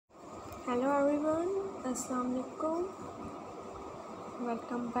Hello everyone, Assalamualaikum.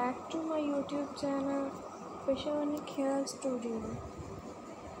 Welcome back to my YouTube channel, Fashion Hair Studio.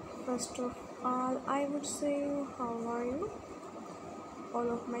 First of all, I would say, how are you? All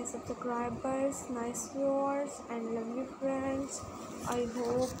of my subscribers, nice viewers, and lovely friends. I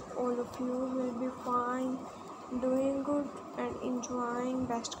hope all of you will be fine, doing good, and enjoying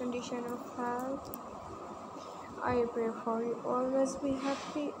best condition of health. I pray for you always be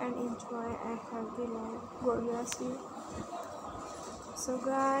happy and enjoy a healthy life. God bless you. So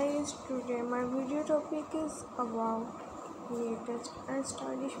guys, today my video topic is about latest and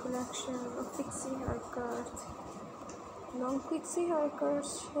stylish collection of pixie haircuts, long pixie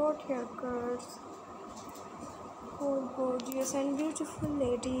haircuts, short haircuts for gorgeous and beautiful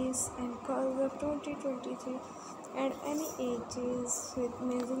ladies and girls of 2023 and any ages with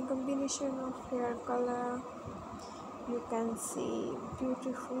amazing combination of hair color. You can see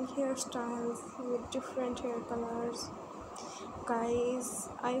beautiful hairstyles with different hair colors. Guys,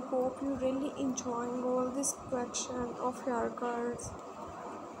 I hope you really enjoying all this collection of haircuts.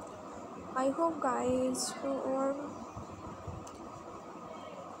 I hope guys you are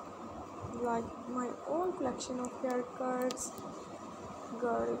like my own collection of haircuts.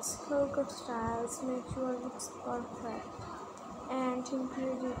 Girls, haircut styles make your looks perfect and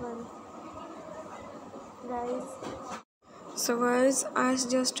incredible. Guys, so guys, I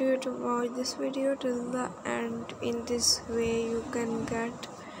suggest you to watch this video till the end. In this way you can get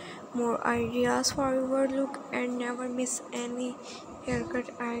more ideas for your look and never miss any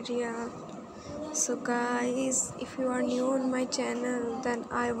haircut idea. So guys, if you are new on my channel, then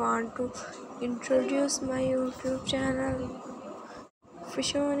I want to introduce my YouTube channel,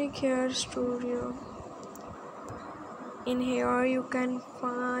 Fashion Hair Studio. In here you can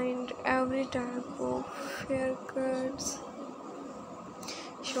find every type of haircuts,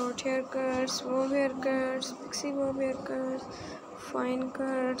 short haircuts, bob haircuts, pixie bob haircuts, fine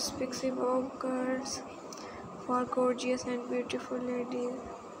cuts, pixie bob cuts for gorgeous and beautiful ladies.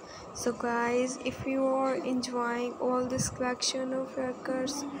 So guys, if you are enjoying all this collection of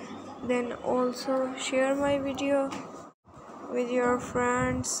haircuts, then also share my video with your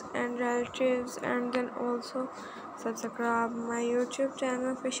friends and relatives, and then also subscribe my YouTube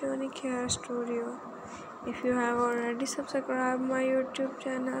channel Fashion Hair Studio. If you have already subscribed my YouTube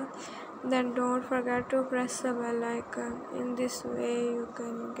channel, then don't forget to press the bell icon. In this way you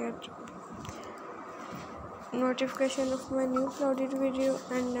can get notification of my new uploaded video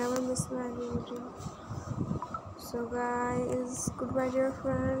and never miss my video. So guys, goodbye dear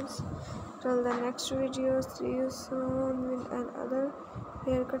friends, till the next video. See you soon with another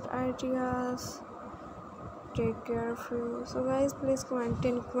haircut ideas. Take care of you. So guys, please comment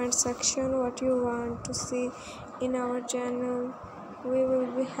in comment section what you want to see in our channel. We will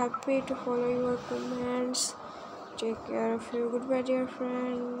be happy to follow your comments. Take care of you. Goodbye dear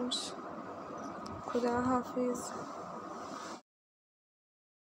friends. Khuda Hafiz.